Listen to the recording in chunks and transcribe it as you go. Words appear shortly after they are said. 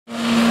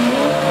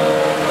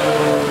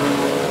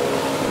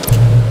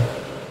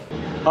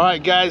All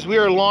right, guys, we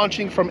are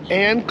launching from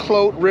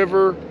Anclote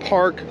River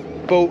Park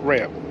boat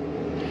ramp,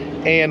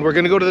 and we're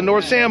gonna go to the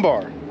North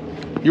Sandbar.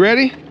 You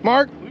ready,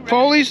 Mark?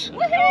 Foley's?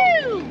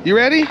 Woohoo! You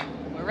ready?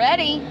 We're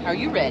ready. Are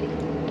you ready?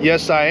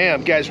 Yes, I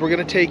am. Guys, we're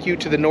gonna take you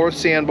to the North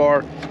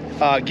Sandbar,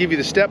 give you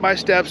the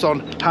step-by-steps on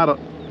how to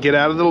get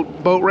out of the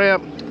boat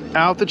ramp,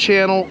 out the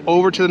channel,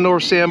 over to the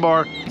North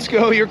Sandbar. Let's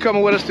go. You're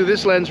coming with us through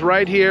this lens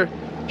right here.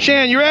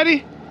 Shan, you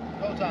ready?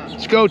 Go time.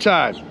 It's go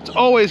time. It's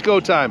always go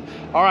time.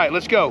 All right,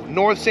 let's go.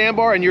 North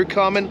Sandbar, and you're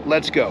coming.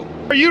 Let's go.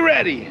 Are you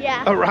ready?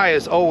 Yeah.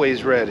 Araya's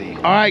always ready.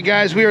 All right,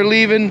 guys, we are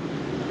leaving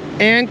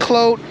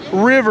Anclote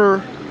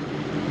River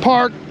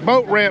Park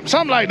boat ramp,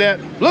 something like that.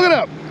 Look it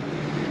up.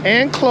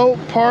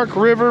 Anclote Park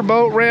River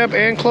boat ramp,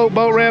 Anclote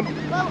boat ramp.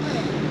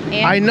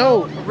 Anclote I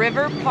know.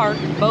 River Park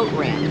boat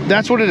ramp.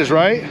 That's what it is,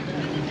 right?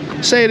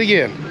 Say it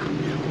again.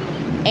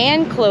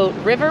 Anclote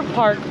River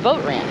Park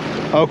boat ramp.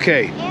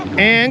 Okay.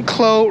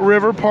 Anclote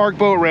River Park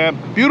boat ramp.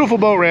 Beautiful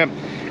boat ramp.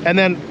 And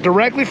then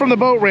directly from the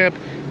boat ramp,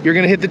 you're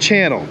gonna hit the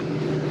channel.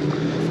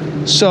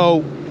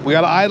 So we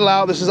gotta idle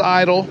out. This is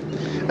idle.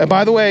 And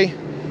by the way,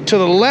 to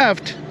the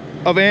left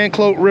of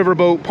Anclote River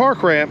boat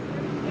ramp,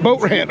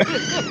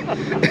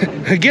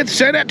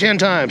 say that 10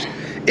 times,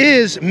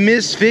 is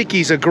Miss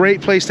Vicky's, a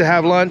great place to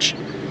have lunch.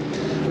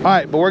 All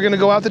right, but we're gonna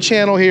go out the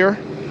channel here.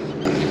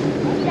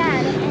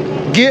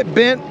 Get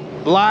bent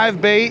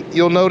live bait.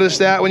 You'll notice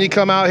that when you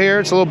come out here.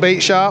 It's a little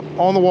bait shop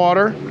on the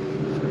water.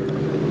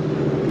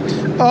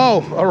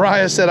 Oh,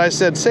 Araya said, I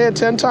said, say it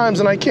 10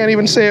 times and I can't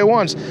even say it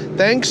once.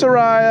 Thanks,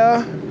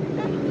 Araya.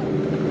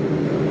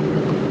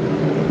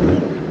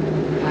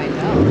 I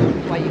know.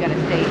 That's why you gotta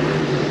stay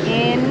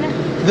in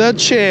The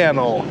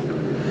channel.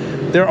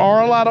 There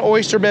are a lot of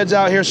oyster beds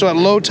out here, so at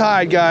low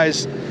tide,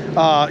 guys,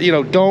 you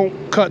know,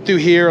 don't cut through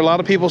here. A lot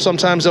of people,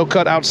 sometimes they'll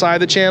cut outside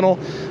the channel,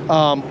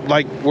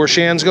 like where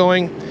Shan's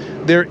going.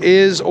 There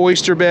is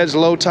oyster beds,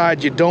 low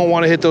tide. You don't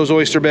want to hit those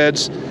oyster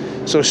beds.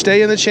 So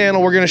stay in the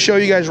channel. We're going to show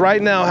you guys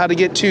right now how to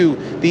get to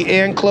the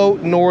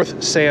Anclote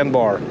North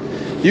Sandbar.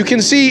 You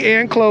can see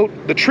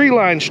Anclote, the tree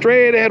line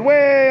straight ahead,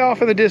 way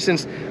off in the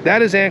distance.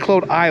 That is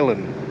Anclote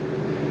Island.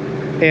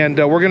 And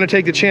we're going to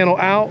take the channel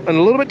out and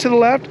a little bit to the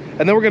left,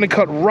 and then we're going to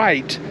cut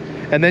right.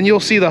 And then you'll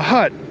see the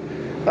hut.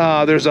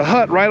 There's a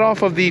hut right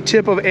off of the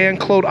tip of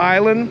Anclote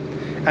Island.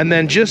 And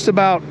then just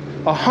about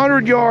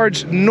 100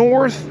 yards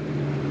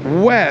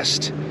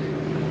northwest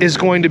is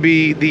going to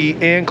be the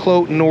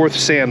Anclote North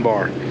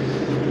Sandbar.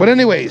 But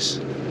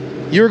anyways,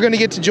 you're going to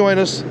get to join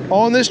us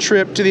on this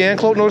trip to the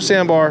Anclote North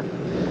Sandbar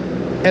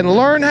and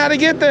learn how to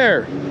get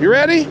there. You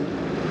ready?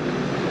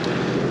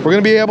 We're going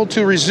to be able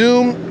to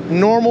resume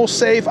normal,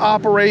 safe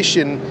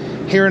operation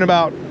here in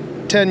about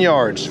 10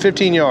 yards,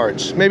 15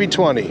 yards, maybe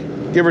 20,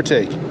 give or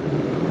take.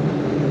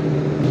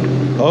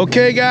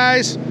 Okay,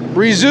 guys,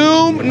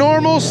 resume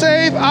normal,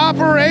 safe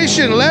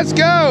operation. Let's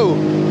go.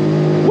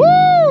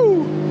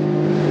 Woo!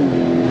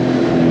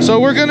 So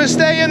we're going to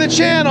stay in the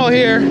channel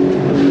here.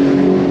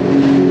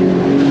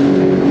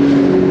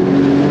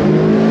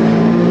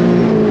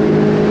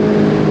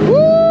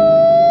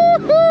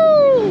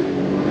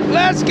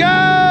 Let's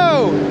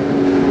go!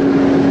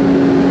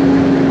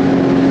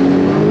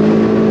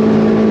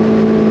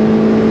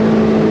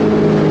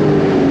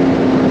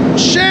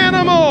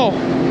 Shanimal!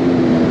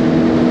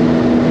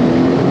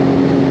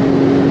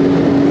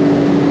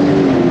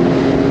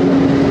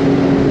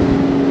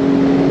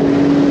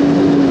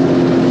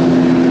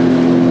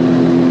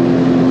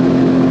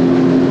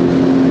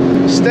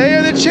 Stay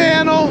in the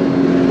channel.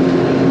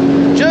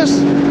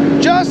 Just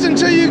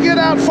until you get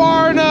out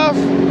far enough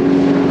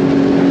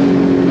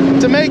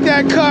to make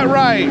that cut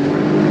right.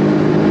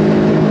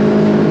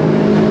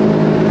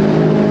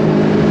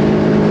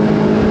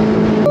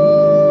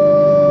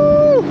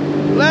 Woo!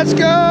 Let's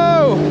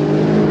go.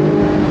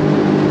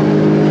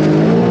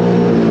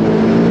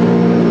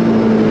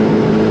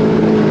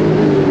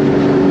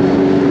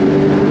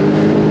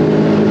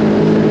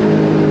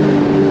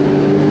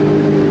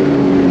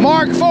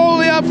 Mark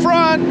Foley up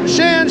front,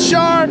 Shan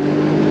Sharp.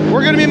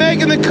 We're gonna be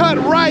making the cut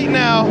right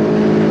now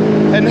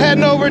and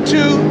heading over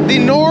to the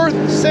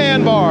North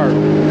Sandbar.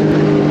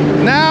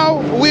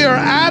 Now we are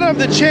out of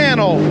the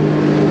channel.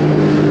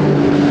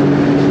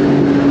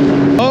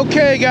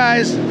 Okay,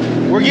 guys,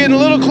 we're getting a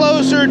little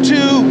closer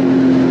to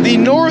the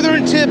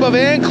northern tip of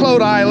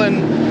Anclote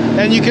Island,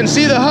 and you can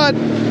see the hut.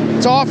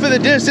 It's off in the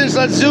distance.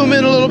 Let's zoom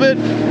in a little bit.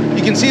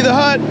 You can see the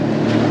hut.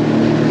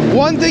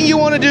 One thing you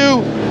want to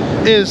do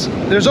is,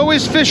 there's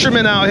always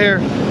fishermen out here.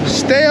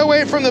 Stay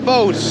away from the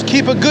boats.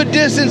 Keep a good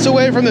distance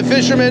away from the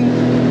fishermen.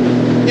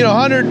 You know,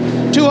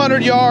 100,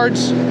 200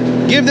 yards,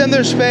 give them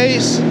their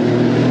space.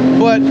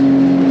 But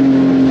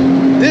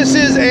this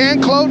is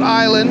Anclote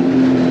Island,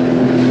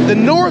 the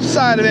north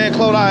side of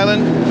Anclote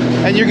Island,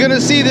 and you're gonna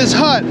see this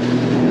hut.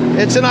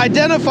 It's an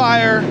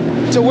identifier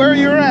to where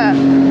you're at.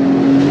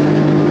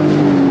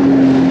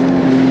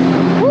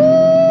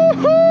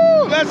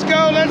 Woo-hoo! Let's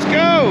go, let's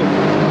go.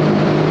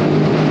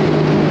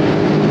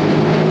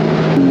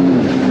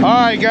 All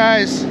right,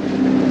 guys,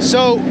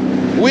 so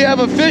we have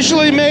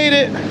officially made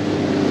it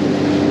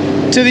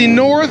to the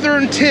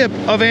northern tip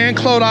of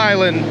Anclote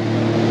Island.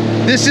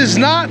 This is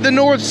not the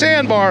North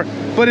Sandbar,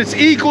 but it's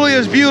equally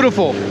as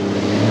beautiful.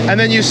 And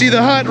then you see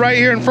the hut right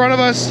here in front of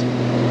us.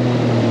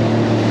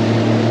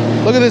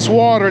 Look at this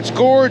water, it's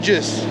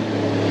gorgeous.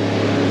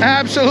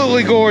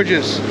 Absolutely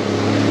gorgeous.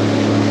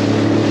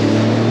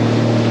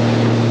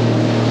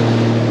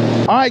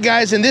 All right,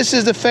 guys, and this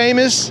is the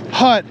famous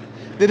hut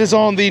that is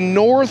on the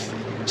north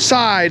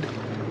side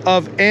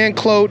of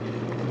Anclote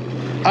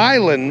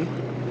Island.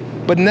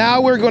 But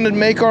now we're going to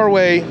make our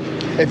way.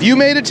 If you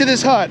made it to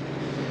this hut,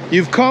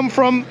 you've come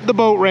from the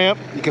boat ramp.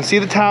 You can see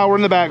the tower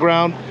in the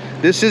background.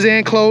 This is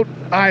Anclote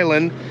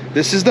Island.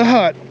 This is the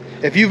hut.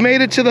 If you've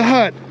made it to the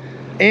hut,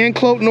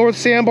 Anclote North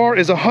Sandbar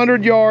is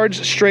 100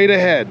 yards straight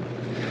ahead.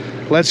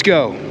 Let's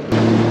go.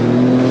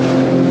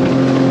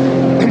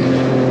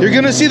 You're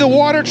gonna see the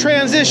water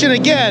transition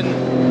again.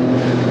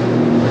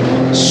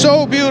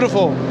 So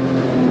beautiful.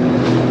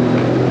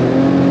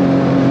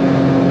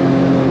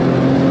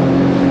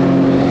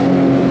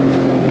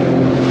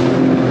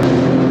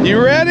 You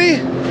ready?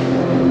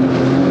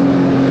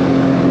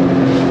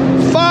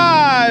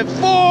 5,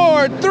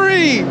 4,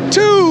 3,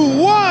 2,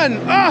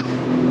 1. Ah,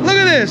 look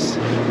at this.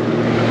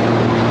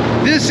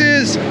 This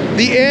is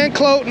the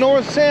Anclote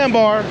North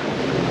Sandbar,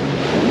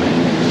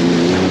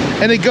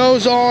 and it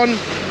goes on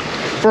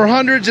for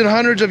hundreds and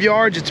hundreds of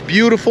yards. It's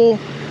beautiful.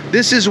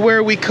 This is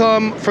where we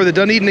come for the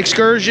Dunedin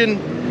Excursion,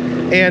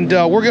 and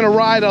we're gonna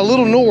ride a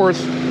little north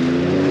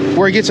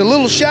where it gets a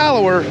little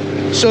shallower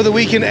so that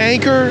we can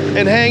anchor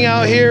and hang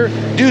out here,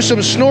 do some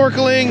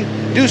snorkeling,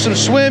 do some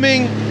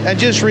swimming, and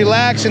just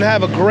relax and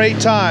have a great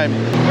time.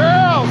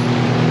 Girls!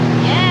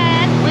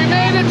 Yes! We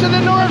made it to the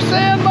North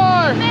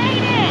Sandbar! We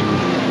made it!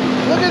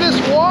 Look at this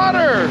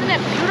water! Isn't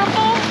it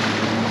beautiful?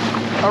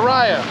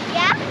 Araya,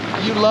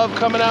 Yeah? you love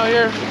coming out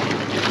here?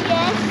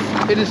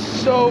 Yes. It is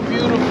so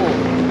beautiful.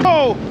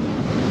 Oh!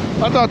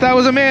 I thought that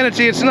was a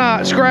manatee. It's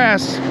not. It's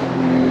grass.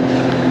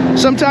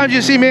 Sometimes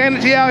you see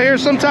manatee out here.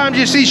 Sometimes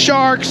you see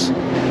sharks.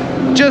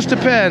 Just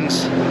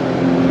depends.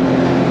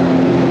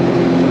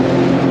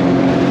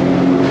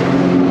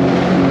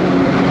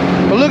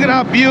 But look at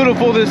how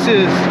beautiful this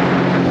is.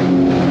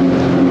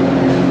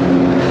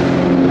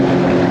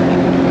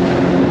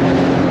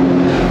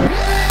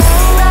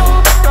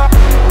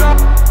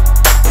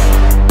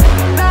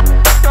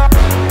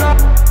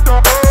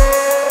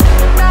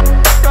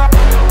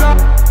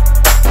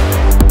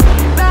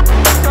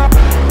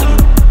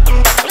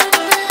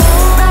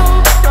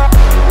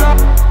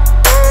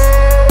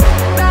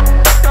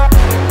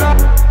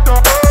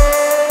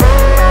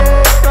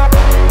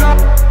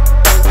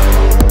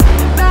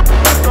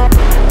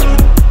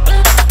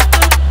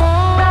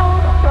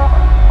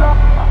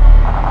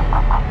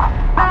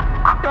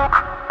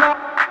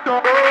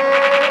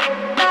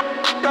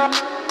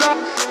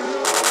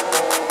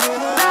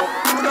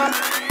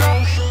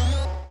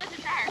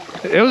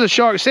 It was a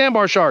shark,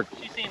 sandbar shark.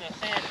 She's seen a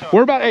sand shark.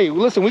 We're about, hey,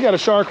 listen, we got a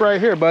shark right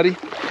here, buddy.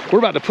 We're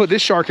about to put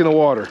this shark in the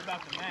water.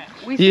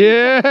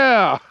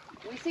 Yeah.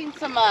 We've seen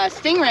some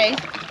stingrays.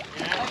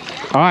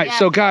 All right, Yeah.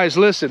 so guys,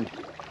 listen.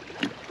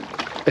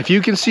 If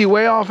you can see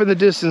way off in the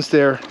distance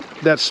there,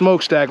 that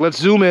smokestack, let's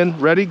zoom in.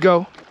 Ready,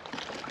 go.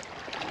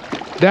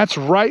 That's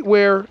right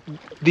where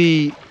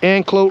the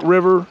Anclote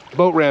River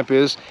boat ramp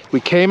is.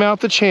 We came out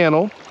the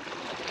channel.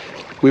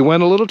 We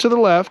went a little to the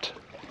left.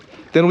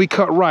 Then we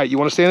cut right. You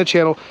want to stay in the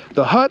channel.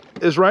 The hut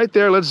is right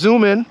there. Let's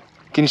zoom in.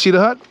 Can you see the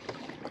hut?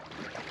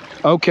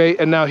 Okay,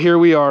 and now here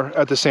we are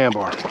at the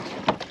sandbar.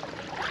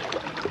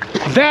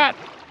 That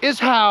is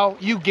how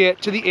you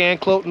get to the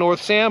Anclote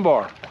North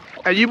Sandbar.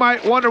 And you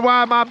might wonder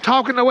why I'm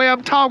talking the way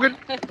I'm talking.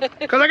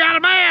 Because I got a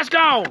mask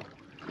on.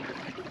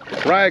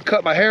 Ryan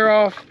cut my hair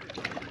off.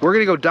 We're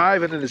gonna go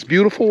dive into this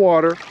beautiful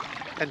water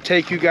and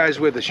take you guys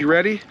with us. You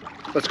ready?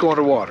 Let's go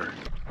underwater.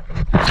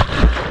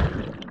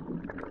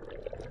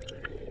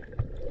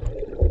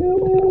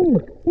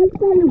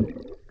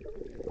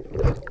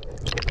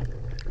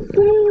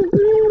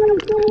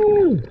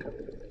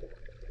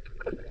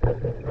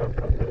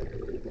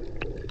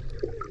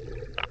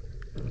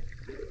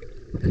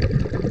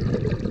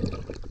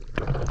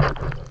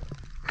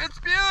 It's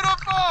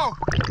beautiful!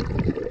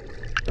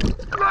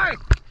 Right!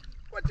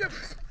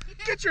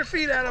 Get your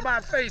feet out of my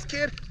face,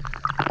 kid!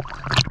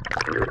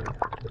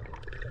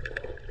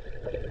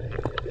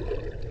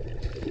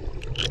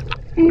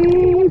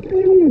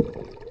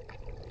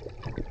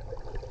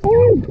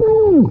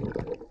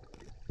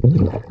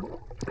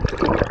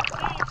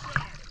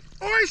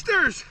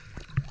 Oysters!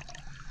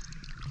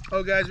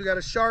 Oh guys, we got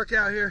a shark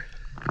out here.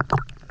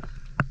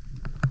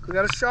 We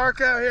got a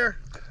shark out here.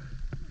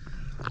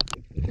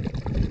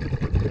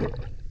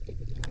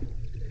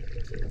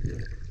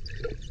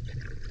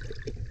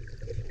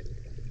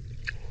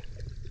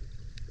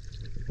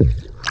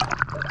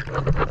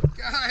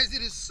 Guys,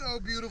 it is so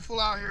beautiful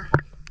out here.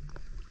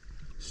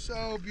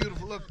 So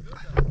beautiful. Look,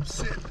 I'm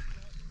sitting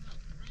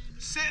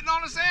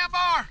on the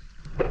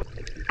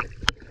sandbar.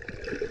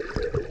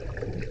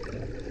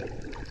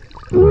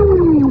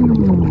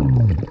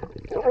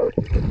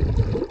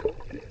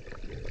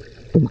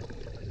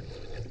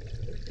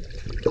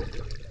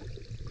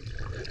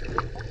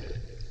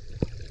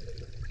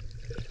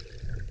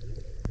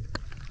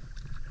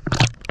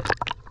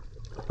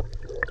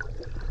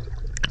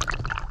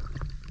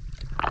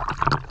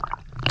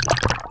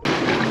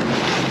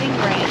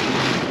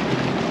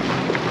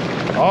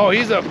 Oh,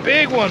 he's a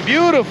big one.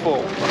 Beautiful.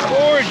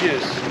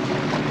 Gorgeous.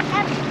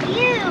 That's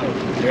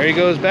huge. There he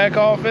goes back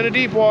off into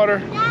deep water.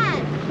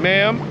 Dad,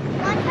 Ma'am.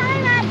 one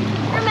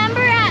time remember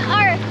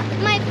at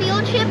my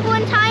field trip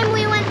one time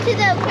we went to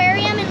the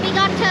aquarium and we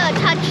got to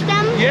touch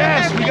them?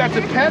 Yes, we got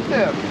to pet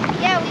them.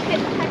 Yeah, we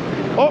could touch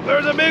them. Oh,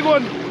 there's a big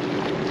one.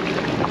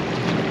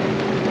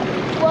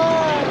 Whoa.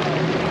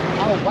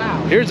 Oh,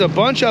 wow. Here's a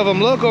bunch of them.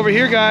 Look over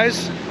here,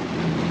 guys.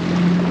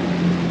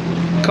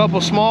 Couple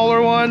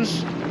smaller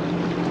ones.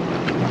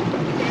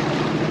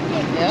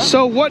 Yeah.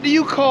 So what do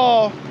you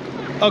call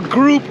a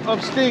group of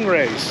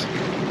stingrays?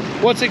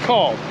 What's it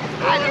called?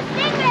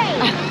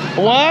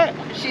 Stingray. What?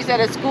 She said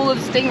a school of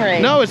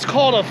stingrays. No, it's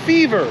called a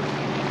fever. A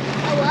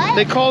what?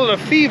 They call it a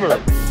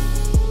fever.